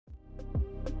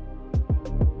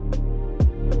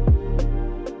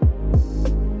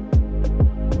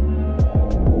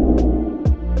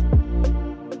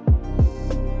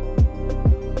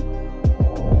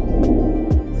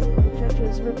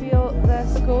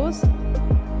scores.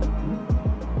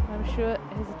 I'm sure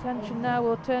his attention now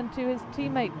will turn to his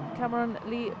teammate Cameron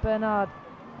Lee Bernard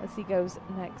as he goes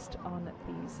next on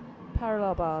these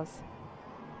parallel bars.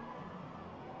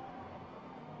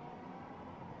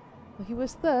 Well, he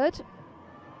was third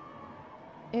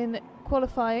in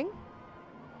qualifying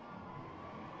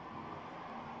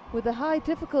with a high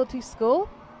difficulty score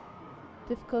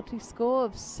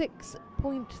of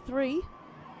 6.3.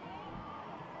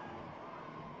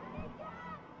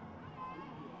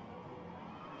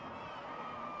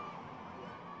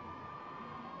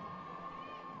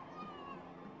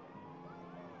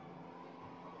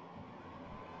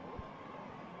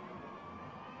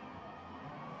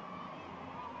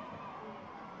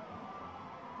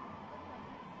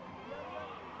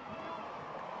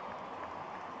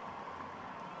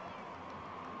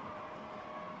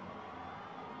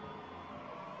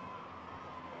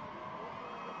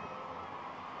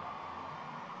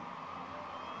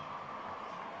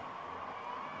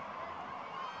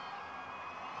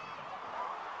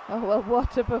 Oh, well,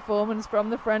 what a performance from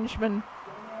the Frenchman.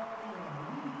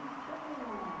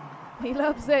 He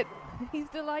loves it. He's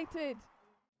delighted.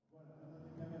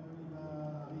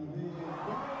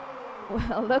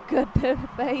 Well, look at the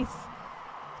face.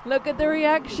 Look at the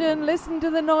reaction. Listen to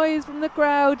the noise from the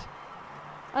crowd.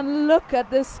 And look at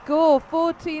the score,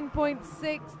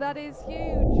 14.6. That is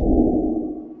huge.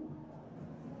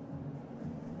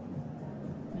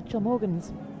 Mitchell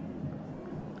Morgans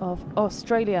of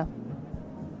Australia.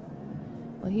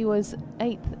 Well, he was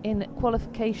 8th in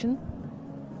qualification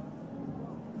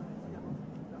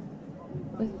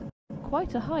with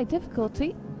quite a high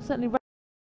difficulty, certainly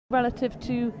relative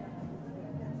to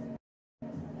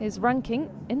his ranking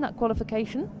in that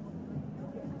qualification.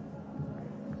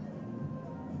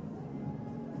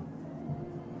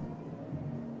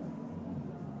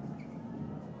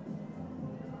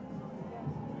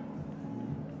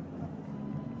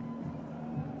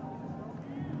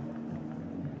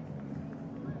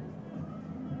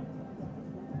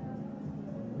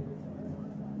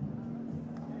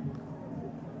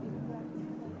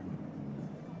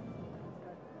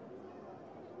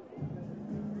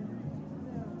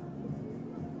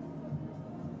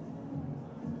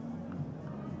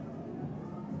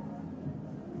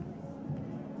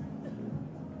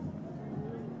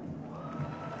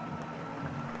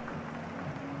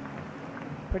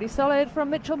 Pretty solid from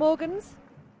Mitchell Morgans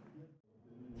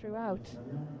throughout.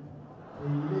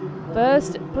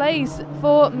 First place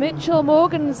for Mitchell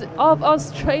Morgans of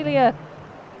Australia.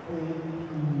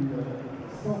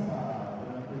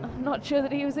 I'm not sure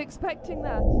that he was expecting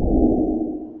that.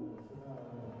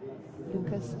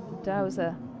 Lukas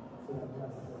Dauser,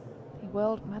 the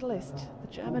world medalist, the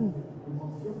German,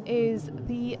 is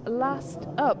the last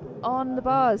up on the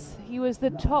bars. He was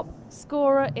the top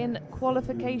scorer in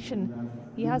qualification.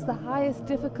 He has the highest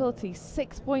difficulty,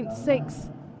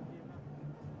 6.6.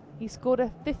 He scored a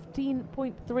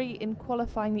 15.3 in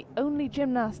qualifying, the only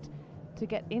gymnast to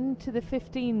get into the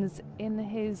 15s in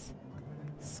his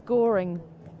scoring.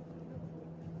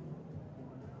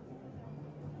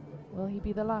 Will he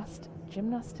be the last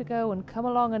gymnast to go and come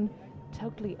along and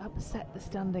totally upset the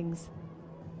standings?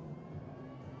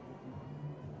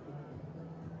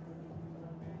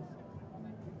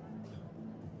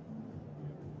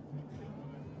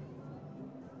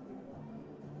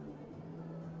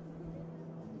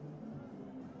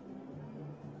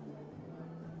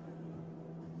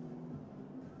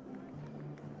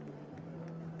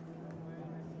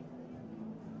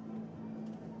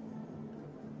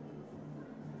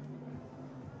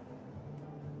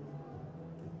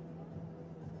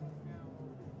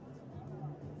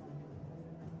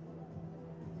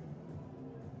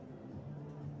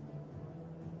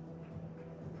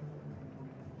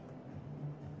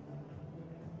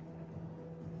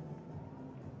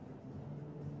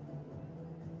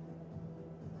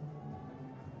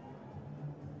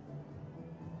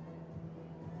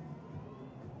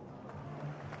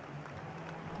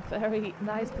 Very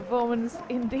nice performance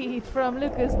indeed from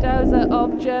Lukas Dauser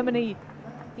of Germany.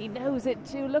 He knows it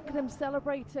too. Look at him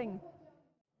celebrating.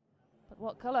 But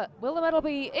what colour will the medal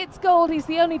be? It's gold. He's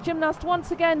the only gymnast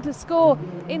once again to score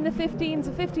in the 15s,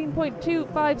 a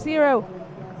 15.250.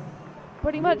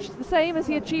 Pretty much the same as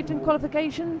he achieved in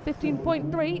qualification,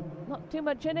 15.3. Not too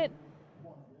much in it.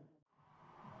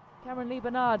 Cameron Lee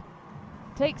Bernard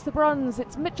takes the bronze.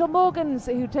 It's Mitchell Morgans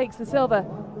who takes the silver.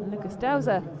 And Lukas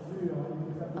Dauser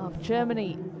of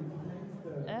Germany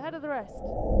ahead of the rest.